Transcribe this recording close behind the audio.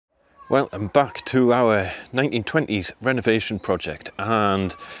Well, I'm back to our 1920s renovation project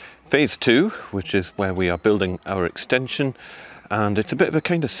and phase 2, which is where we are building our extension, and it's a bit of a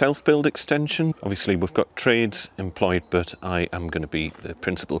kind of self-build extension. Obviously we've got trades employed, but I am going to be the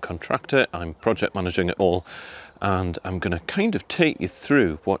principal contractor. I'm project managing it all, and I'm going to kind of take you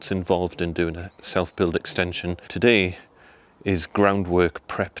through what's involved in doing a self-build extension. Today is groundwork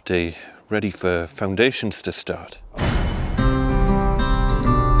prep day, ready for foundations to start.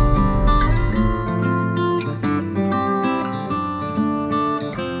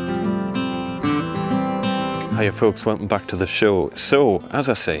 Hiya folks, welcome back to the show. So, as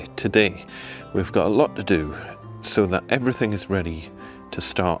I say, today we've got a lot to do so that everything is ready to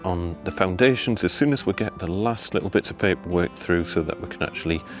start on the foundations as soon as we get the last little bits of paperwork through so that we can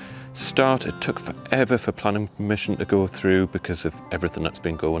actually start. It took forever for planning permission to go through because of everything that's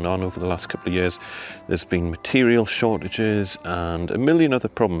been going on over the last couple of years. There's been material shortages and a million other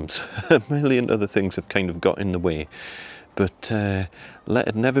problems. A million other things have kind of got in the way. But let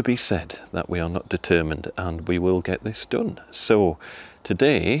it never be said that we are not determined, and we will get this done. So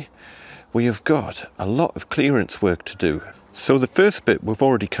today we have got a lot of clearance work to do. So the first bit we've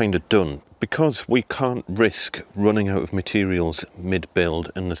already kind of done, because we can't risk running out of materials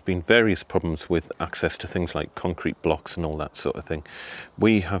mid-build, and there's been various problems with access to things like concrete blocks and all that sort of thing.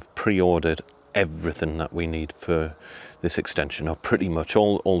 We have pre-ordered everything that we need for this extension, or pretty much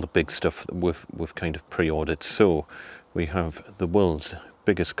all the big stuff that we've kind of pre-ordered. So we have the world's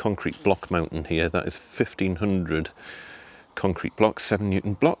biggest concrete block mountain here. That is 1,500 concrete blocks, 7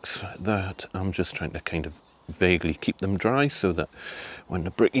 Newton blocks, that I'm just trying to kind of vaguely keep them dry so that when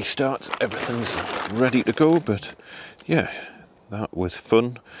the brickie starts everything's ready to go. But yeah, that was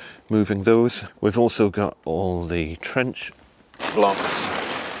fun moving those. We've also got all the trench blocks.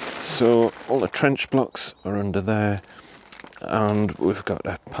 So all the trench blocks are under there, and we've got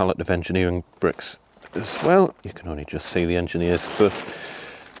a pallet of engineering bricks as well. You can only just see the engineers, but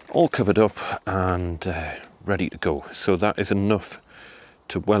all covered up and ready to go. So that is enough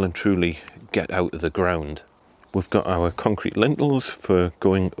to well and truly get out of the ground. We've got our concrete lintels for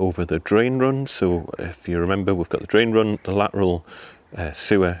going over the drain run. So if you remember, we've got the drain run, the lateral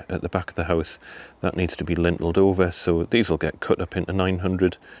sewer at the back of the house, that needs to be linteled over. So these will get cut up into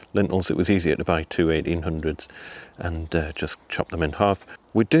 900 lintels. It was easier to buy two 1800s and just chop them in half.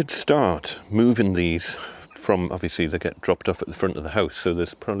 We did start moving these from, obviously they get dropped off at the front of the house, so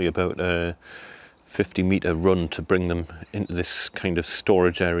there's probably about a 50-metre run to bring them into this kind of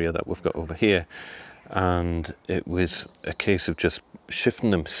storage area that we've got over here. And it was a case of just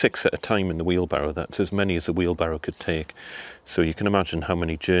shifting them 6 at a time in the wheelbarrow. That's as many as a wheelbarrow could take. So you can imagine how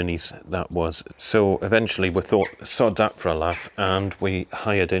many journeys that was. So eventually we thought, sod that for a laugh, and we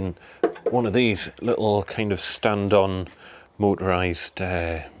hired in one of these little kind of stand-on motorised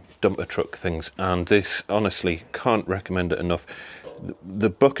dumper truck things. And this, honestly, can't recommend it enough. The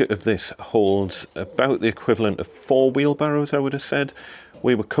bucket of this holds about the equivalent of 4 wheelbarrows, I would have said.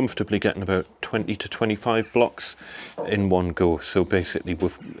 We were comfortably getting about 20 to 25 blocks in one go. So basically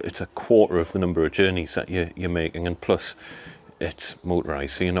it's a quarter of the number of journeys that you're making, and plus it's motorised,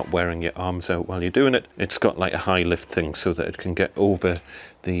 so you're not wearing your arms out while you're doing it. It's got like a high lift thing so that it can get over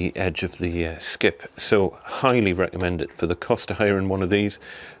the edge of the skip. So highly recommend it for the cost of hiring one of these.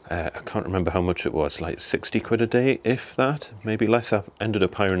 I can't remember how much it was, like 60 quid a day, if that, maybe less. I've ended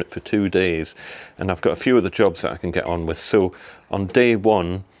up hiring it for 2 days, and I've got a few other jobs that I can get on with. So on day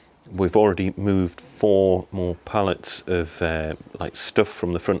 1, we've already moved 4 more pallets of like stuff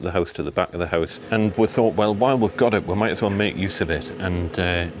from the front of the house to the back of the house. And we thought, well, while we've got it, we might as well make use of it and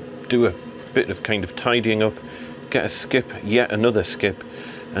do a bit of kind of tidying up, get a skip, yet another skip,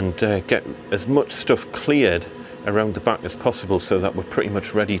 and get as much stuff cleared around the back as possible so that we're pretty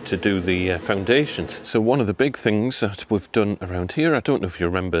much ready to do the foundations. So one of the big things that we've done around here, I don't know if you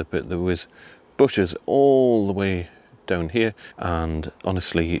remember, but there was bushes all the way down here, and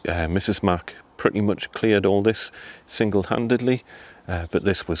honestly Mrs. Mac pretty much cleared all this single-handedly, but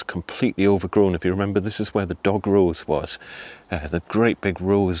this was completely overgrown. If you remember, this is where the dog rose was, the great big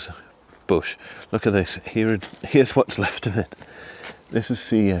rose bush. Look at this, here's what's left of it. This is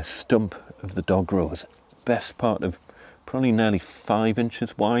the stump of the dog rose, best part of probably nearly 5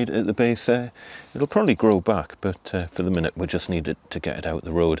 inches wide at the base there. It'll probably grow back, but for the minute we just needed to get it out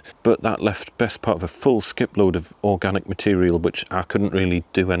the road. But that left best part of a full skip load of organic material, which I couldn't really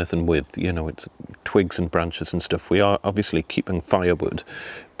do anything with. You know, it's twigs and branches and stuff. We are obviously keeping firewood,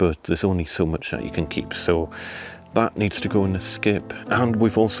 but there's only so much that you can keep. So That needs to go in the skip. And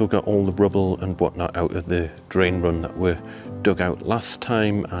we've also got all the rubble and whatnot out of the drain run that were dug out last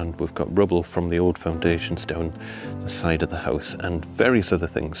time, and we've got rubble from the old foundations down the side of the house and various other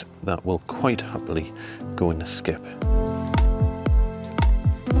things that will quite happily go in the skip.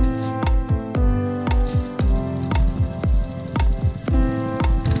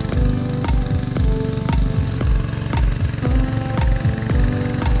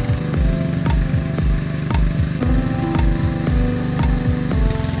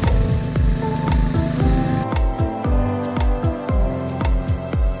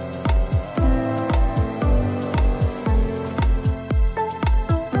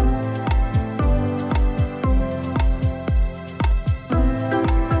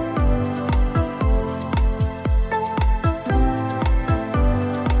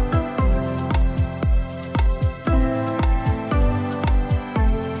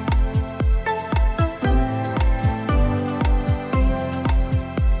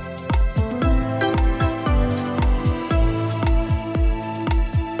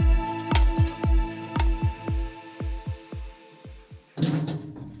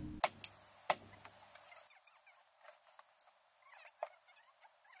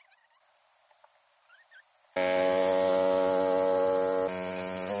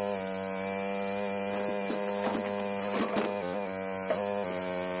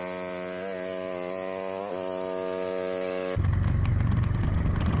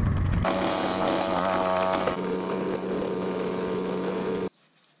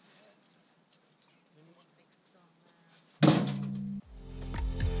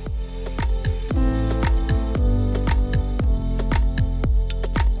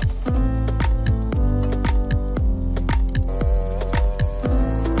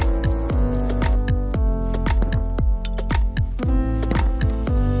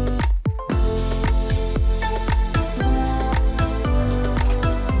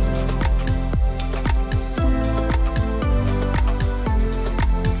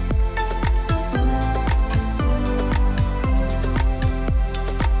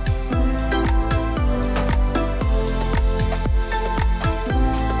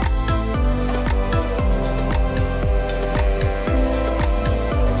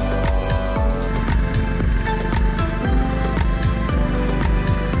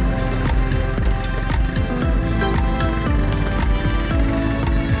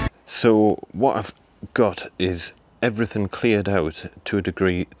 So what I've got is everything cleared out to a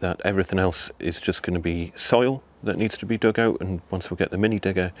degree that everything else is just going to be soil that needs to be dug out, and once we get the mini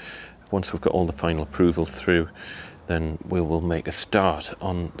digger, once we've got all the final approval through, then we will make a start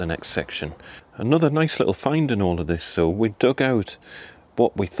on the next section. Another nice little find in all of this, so we dug out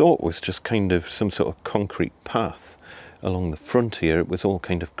what we thought was just kind of some sort of concrete path along the front here. It was all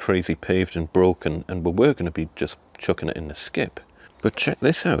kind of crazy paved and broken, and we were going to be just chucking it in the skip. But check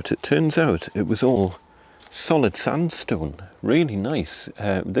this out, it turns out it was all solid sandstone, really nice.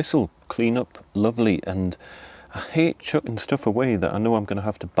 This will clean up lovely, and I hate chucking stuff away that I know I'm going to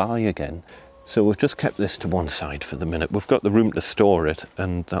have to buy again. So we've just kept this to one side for the minute. We've got the room to store it,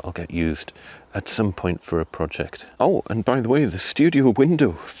 and that'll get used at some point for a project. Oh, and by the way, the studio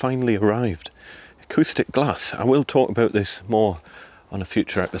window finally arrived. Acoustic glass. I will talk about this more on a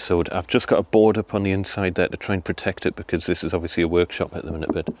future episode. I've just got a board up on the inside there to try and protect it, because this is obviously a workshop at the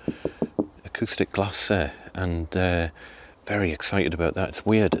minute, but acoustic glass there, and very excited about that. It's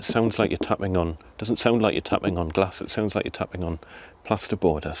weird, it sounds like you're tapping on, doesn't sound like you're tapping on glass, it sounds like you're tapping on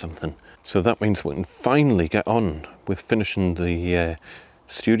plasterboard or something. So that means we can finally get on with finishing the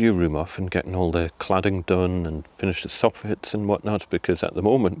studio room off and getting all the cladding done and finish the soffits and whatnot, because at the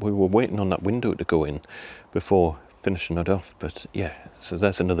moment we were waiting on that window to go in before finishing it off. But yeah, so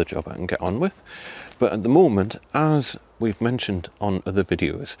there's another job I can get on with. But at the moment, as we've mentioned on other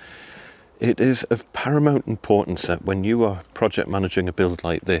videos, it is of paramount importance that when you are project managing a build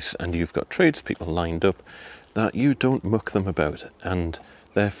like this and you've got tradespeople lined up, that you don't muck them about, and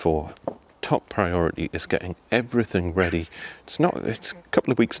therefore top priority is getting everything ready. It's a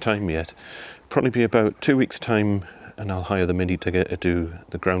couple of weeks time yet, probably be about 2 weeks time, and I'll hire the mini digger to do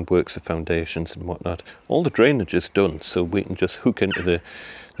the groundworks, the foundations and whatnot. All the drainage is done, so we can just hook into the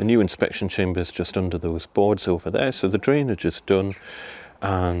new inspection chambers just under those boards over there. So the drainage is done,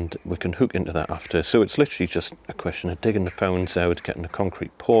 and we can hook into that after. So it's literally just a question of digging the founds out, getting the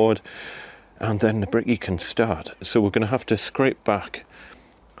concrete poured, and then the bricky can start. So we're going to have to scrape back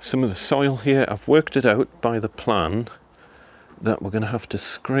some of the soil here. I've worked it out by the plan that we're going to have to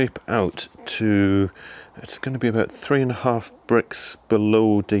scrape out to, it's going to be about 3.5 bricks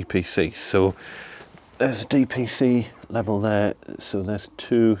below DPC. So there's a DPC level there, so there's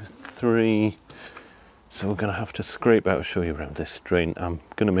 2, 3, So we're going to have to scrape out, show you around this drain. I'm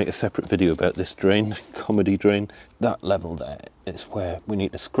going to make a separate video about this drain, comedy drain. That level there is where we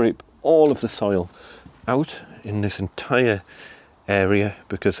need to scrape all of the soil out in this entire area,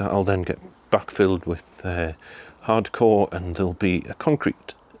 because that'll then get backfilled with hardcore, and there'll be a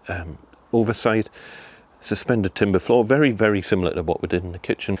concrete overside suspended timber floor, very, very similar to what we did in the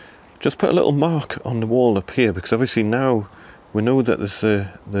kitchen. Just put a little mark on the wall up here, because obviously now we know that there's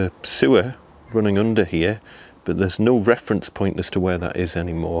the sewer running under here, but there's no reference point as to where that is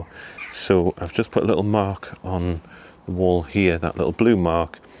anymore. So I've just put a little mark on the wall here. That little blue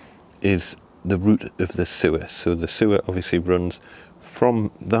mark is the route of the sewer. So the sewer obviously runs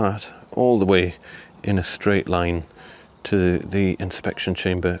from that all the way in a straight line to the inspection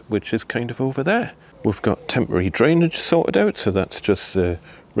chamber, which is kind of over there. We've got temporary drainage sorted out, so that's just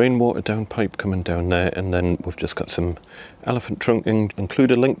rainwater downpipe coming down there, and then we've just got some elephant trunking.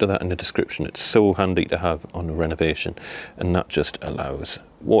 Include a link to that in the description. It's so handy to have on a renovation, and that just allows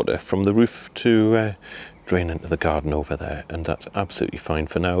water from the roof to drain into the garden over there, and that's absolutely fine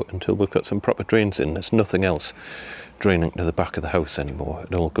for now until we've got some proper drains in. There's nothing else draining to the back of the house anymore.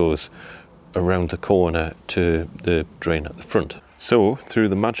 It all goes around the corner to the drain at the front. So through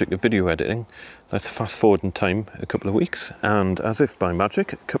the magic of video editing, let's fast forward in time a couple of weeks, and as if by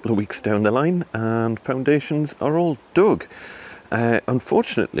magic, a couple of weeks down the line and foundations are all dug.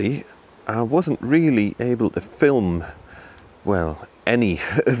 Unfortunately, I wasn't really able to film, well, any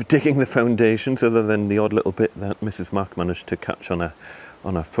of digging the foundations, other than the odd little bit that Mrs. Mac managed to catch on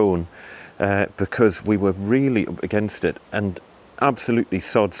her phone, because we were really up against it, and absolutely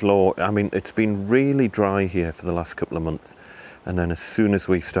sod's law. I mean, it's been really dry here for the last couple of months, and then as soon as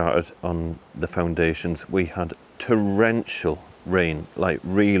we started on the foundations, we had torrential rain, like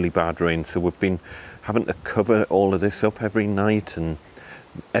really bad rain. So we've been having to cover all of this up every night, and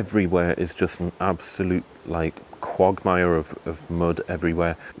everywhere is just an absolute like quagmire of mud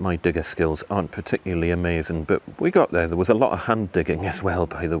everywhere. My digger skills aren't particularly amazing, but we got there. There was a lot of hand digging as well,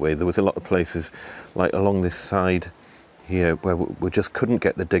 by the way. There was a lot of places like along this side here where we just couldn't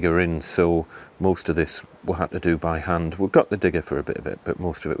get the digger in, so most of this we had to do by hand. We got the digger for a bit of it, but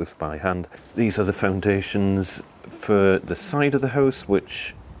most of it was by hand. These are the foundations for the side of the house,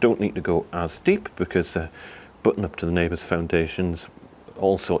 which don't need to go as deep because they're button up to the neighbours' foundations.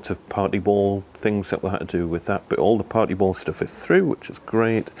 All sorts of party ball things that we had to do with that, but all the party ball stuff is through, which is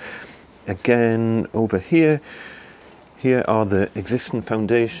great. Again, over here are the existing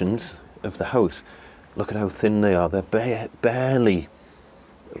foundations of the house. Look at how thin they are. They're barely,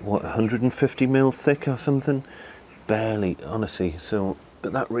 what, 150 mil thick or something? Barely, honestly. So,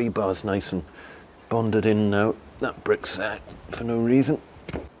 but that rebar's nice and bonded in now. That brick's there for no reason.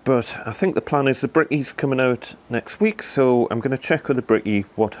 But I think the plan is the brickie's coming out next week, so I'm going to check with the brickie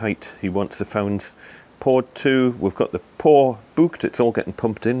what height he wants the founds poured to. We've got the pour booked. It's all getting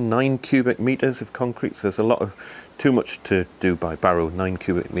pumped in. 9 cubic meters of concrete. So there's a lot of, too much to do by barrow, 9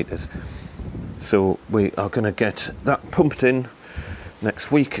 cubic meters. So we are going to get that pumped in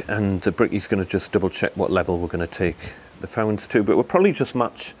next week, and the brickie's going to just double check what level we're going to take the founds to. But we'll probably just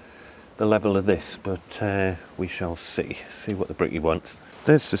match the level of this, but we shall see what the brickie wants.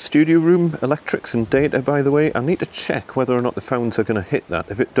 There's the studio room, electrics and data, by the way. I need to check whether or not the founds are going to hit that.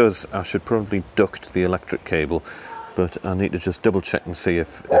 If it does, I should probably duct the electric cable, but I need to just double check and see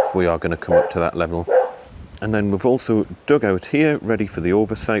if we are going to come up to that level. And then we've also dug out here, ready for the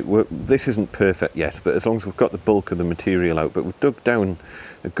oversight work. This isn't perfect yet, but as long as we've got the bulk of the material out, but we've dug down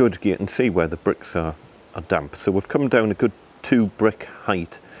a good, you can see where the bricks are damp. So we've come down a good 2 brick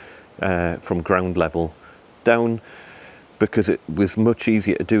height from ground level down, because it was much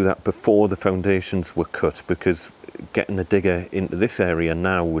easier to do that before the foundations were cut, because getting the digger into this area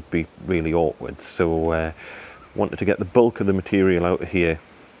now would be really awkward. So wanted to get the bulk of the material out of here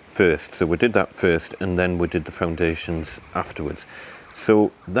first, so we did that first, and then we did the foundations afterwards.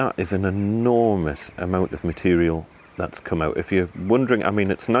 So that is an enormous amount of material that's come out. If you're wondering, I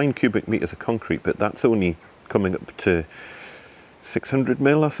mean, it's 9 cubic meters of concrete, but that's only coming up to 600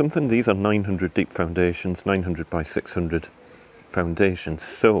 mil or something. These are 900 deep foundations, 900 by 600 foundations.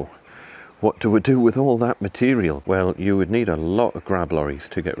 So what do we do with all that material? Well, you would need a lot of grab lorries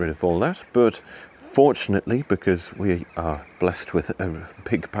to get rid of all that, but fortunately, because we are blessed with a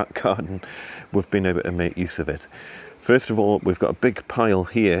big back garden, we've been able to make use of it. First of all, we've got a big pile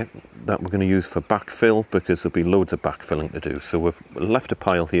here that we're going to use for backfill, because there'll be loads of backfilling to do. So we've left a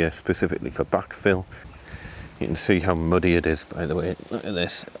pile here specifically for backfill. You can see how muddy it is, by the way. Look at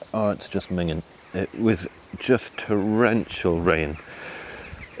this. Oh, it's just minging. It was just torrential rain.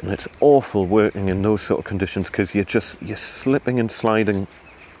 And it's awful working in those sort of conditions, because you're slipping and sliding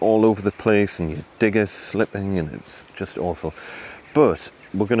all over the place and your digger's slipping and it's just awful. But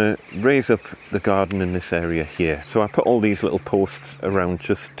we're going to raise up the garden in this area here. So I put all these little posts around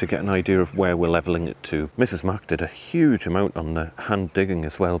just to get an idea of where we're levelling it to. Mrs. Mac did a huge amount on the hand digging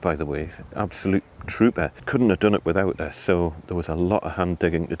as well, by the way. Absolute trooper. Couldn't have done it without her, so there was a lot of hand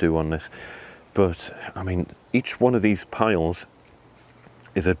digging to do on this. But, I mean, each one of these piles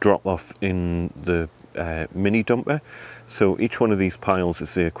is a drop-off in the mini dumper. So each one of these piles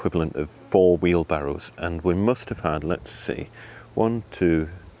is the equivalent of 4 wheelbarrows. And we must have had, let's see, 1, 2,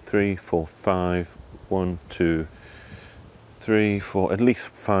 3, 4, 5, 1, 2, 3, 4, at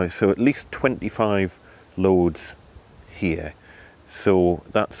least 5. So at least 25 loads here. So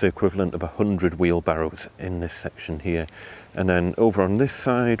that's the equivalent of 100 wheelbarrows in this section here. And then over on this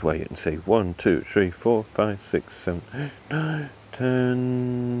side, where you can see 1, 2, 3, 4, 5, 6, 7, 8, 9,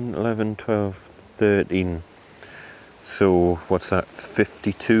 10, 11, 12, 13. So what's that,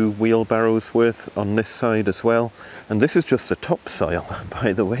 52 wheelbarrows worth on this side as well. And this is just the topsoil,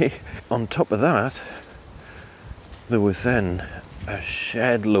 by the way. On top of that, there was then a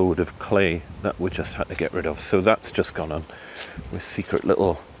shed load of clay that we just had to get rid of. So that's just gone on with secret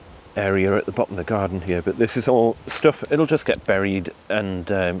little area at the bottom of the garden here. But this is all stuff, it'll just get buried and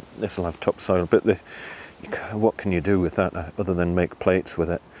this will have topsoil. But what can you do with that other than make plates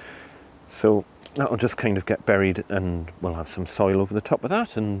with it? So that'll just kind of get buried and we'll have some soil over the top of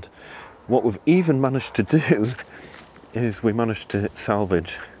that. And what we've even managed to do is we managed to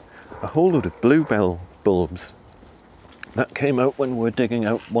salvage a whole load of bluebell bulbs that came out when we were digging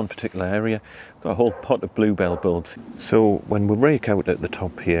out one particular area. Got a whole pot of bluebell bulbs. So when we rake out at the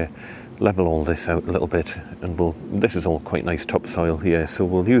top here, level all this out a little bit, and this is all quite nice topsoil here, so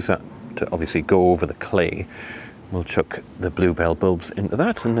we'll use that to obviously go over the clay. We'll chuck the bluebell bulbs into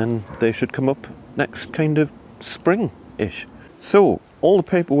that and then they should come up next kind of spring-ish. So all the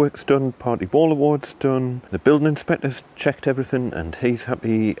paperwork's done, party wall awards done, the building inspector's checked everything and he's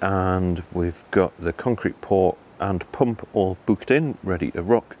happy, and we've got the concrete pour and pump all booked in, ready to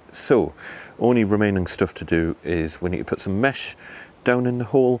rock. So only remaining stuff to do is we need to put some mesh down in the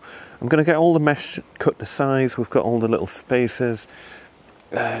hole. I'm going to get all the mesh cut to size. We've got all the little spacers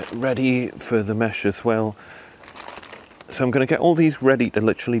ready for the mesh as well. So I'm going to get all these ready to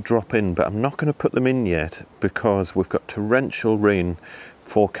literally drop in, but I'm not going to put them in yet because we've got torrential rain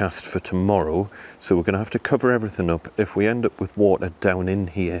forecast for tomorrow. So we're going to have to cover everything up. If we end up with water down in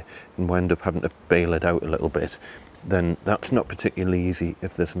here and we end up having to bail it out a little bit, then that's not particularly easy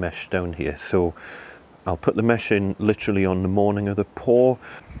if there's mesh down here. So I'll put the mesh in literally on the morning of the pour.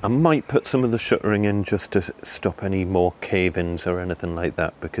 I might put some of the shuttering in just to stop any more cave-ins or anything like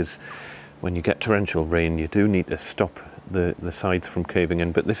that, because when you get torrential rain you do need to stop the sides from caving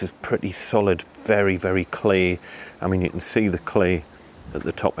in. But this is pretty solid, very, very clay. I mean, you can see the clay at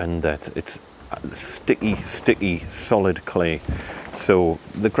the top end there. It's sticky, solid clay. So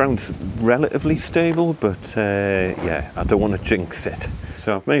the ground's relatively stable, but yeah, I don't want to jinx it.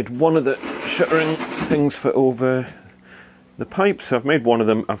 So I've made one of the shuttering things for over the pipes. I've made one of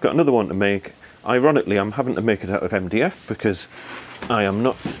them. I've got another one to make. Ironically, I'm having to make it out of MDF because I am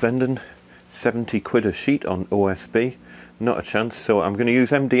not spending 70 quid a sheet on OSB. Not a chance. So I'm going to use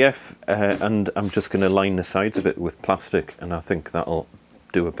MDF and I'm just going to line the sides of it with plastic, and I think that'll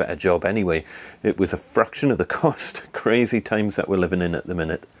do a better job anyway. It was a fraction of the cost. Crazy times that we're living in at the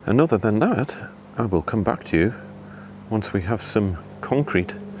minute. And other than that, I will come back to you once we have some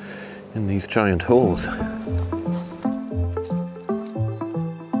concrete in these giant holes.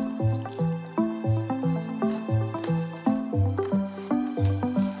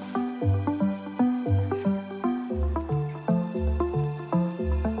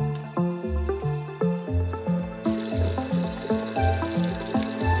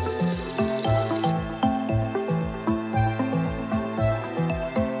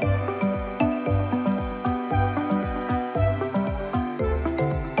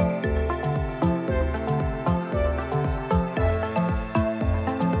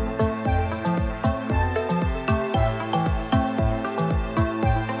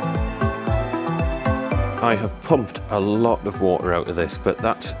 I have pumped a lot of water out of this, but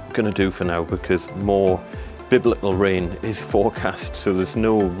that's going to do for now because more biblical rain is forecast, so there's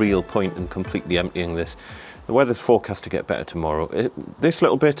no real point in completely emptying this. The weather's forecast to get better tomorrow. This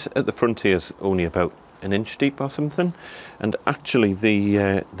little bit at the frontier is only about an inch deep or something, and actually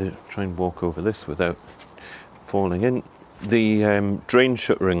try and walk over this without falling in. The drain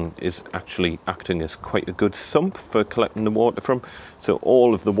shuttering is actually acting as quite a good sump for collecting the water from, so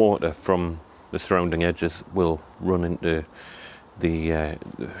all of the water from the surrounding edges will run into the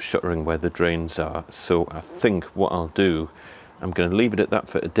shuttering where the drains are. So I think what I'll do I'm going to leave it at that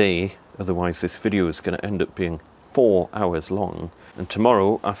for today, otherwise this video is going to end up being 4 hours long. And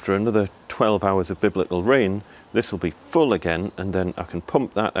tomorrow, after another 12 hours of biblical rain, this will be full again, and then I can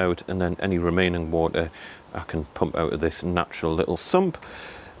pump that out, and then any remaining water I can pump out of this natural little sump.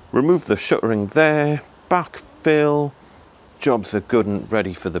 Remove the shuttering there, backfill. Jobs are good and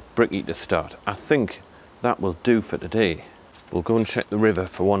ready for the brickie to start. I think that will do for today. We'll go and check the river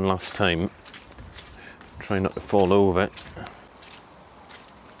for one last time. Try not to fall over.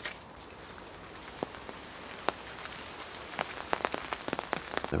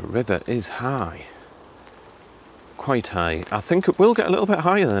 The river is high. Quite high. I think it will get a little bit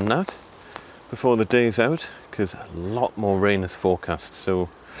higher than that before the day's out, because a lot more rain is forecast, so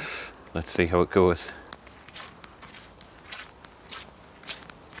let's see how it goes.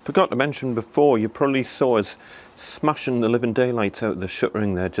 Forgot to mention before, you probably saw us smashing the living daylights out of the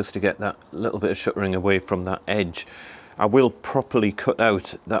shuttering there just to get that little bit of shuttering away from that edge. I will properly cut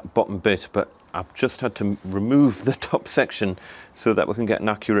out that bottom bit, but I've just had to remove the top section so that we can get an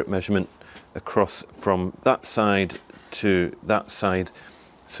accurate measurement across from that side to that side,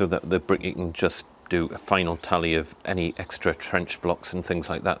 so that the brickie can just do a final tally of any extra trench blocks and things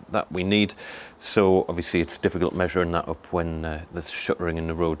like that that we need. So obviously it's difficult measuring that up when there's shuttering in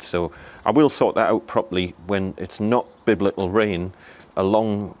the road. So I will sort that out properly when it's not biblical rain,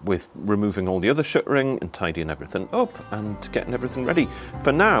 along with removing all the other shuttering and tidying everything up and getting everything ready.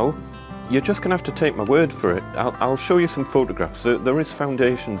 For now, you're just gonna have to take my word for it. I'll show you some photographs. There is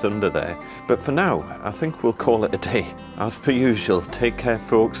foundations under there, but for now, I think we'll call it a day. As per usual, take care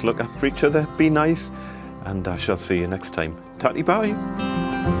folks, look after each other, be nice, and I shall see you next time. Tatty bye.